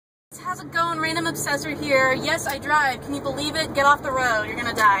How's it going? Random Obsessor here. Yes, I drive. Can you believe it? Get off the road. You're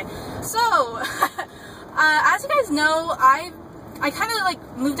gonna die. So, as you guys know, I kind of like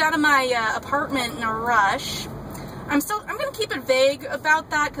moved out of my apartment in a rush. I'm gonna keep it vague about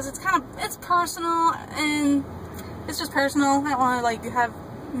that because it's personal and it's just personal. I don't want to like have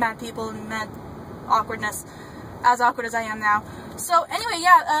mad people and mad awkwardness, as awkward as I am now. So anyway,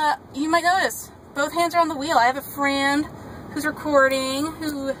 yeah, you might notice both hands are on the wheel. I have a friend who's recording,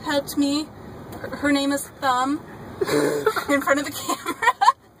 who helped me. Her name is Thumb, in front of the camera.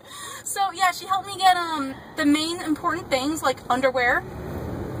 So yeah, she helped me get the main important things like underwear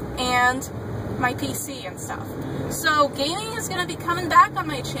and my PC and stuff. So gaming is gonna be coming back on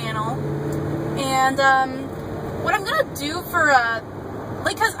my channel, and what I'm gonna do for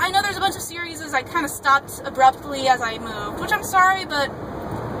like, cause I know there's a bunch of series I kind of stopped abruptly as I moved, which I'm sorry, but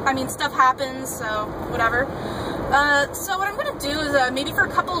I mean stuff happens, so whatever. So what I'm gonna do is maybe for a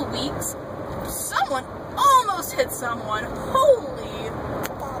couple of weeks, someone almost hit someone.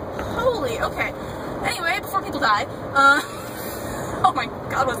 Holy, okay. Anyway, before people die, oh my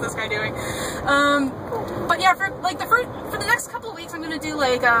god, what's this guy doing? But yeah, for the next couple of weeks, I'm gonna do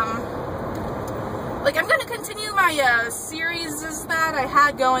like I'm gonna continue my series that I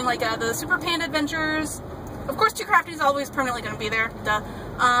had going, like the Super Panda Adventures. Of course, Too Crafty is always permanently gonna be there. Duh.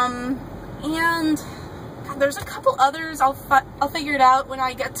 And God, there's a couple others. I'll figure it out when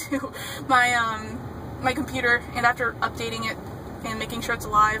I get to my my computer and after updating it and making sure it's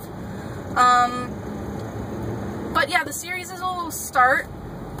alive. But yeah, the series will start,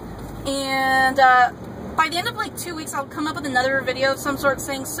 and by the end of like 2 weeks, I'll come up with another video of some sort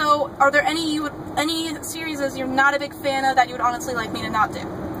saying, so are there any series you're not a big fan of that you would honestly like me to not do?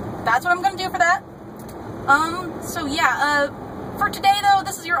 That's what I'm gonna do for that. So yeah, for today though,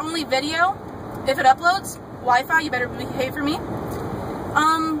 this is your only video. If it uploads, Wi-Fi, you better behave for me.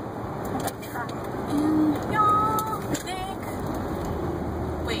 I think,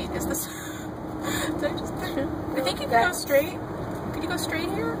 wait, is this, did I just push it? I think you can go straight. Could you go straight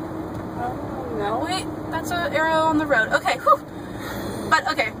here? No. Wait, that's an arrow on the road. Okay, whew. But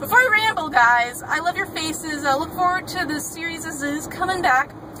okay, before I ramble, guys, I love your faces. I look forward to this series as it is coming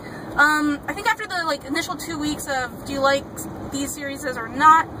back. I think after the like initial 2 weeks of do you like these series or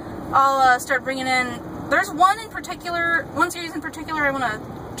not, I'll start bringing in. There's one series in particular I want to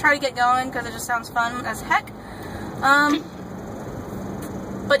try to get going because it just sounds fun as heck.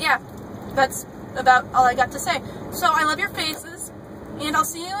 But yeah, that's about all I got to say. So I love your faces, and I'll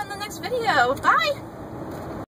see you in the next video. Bye!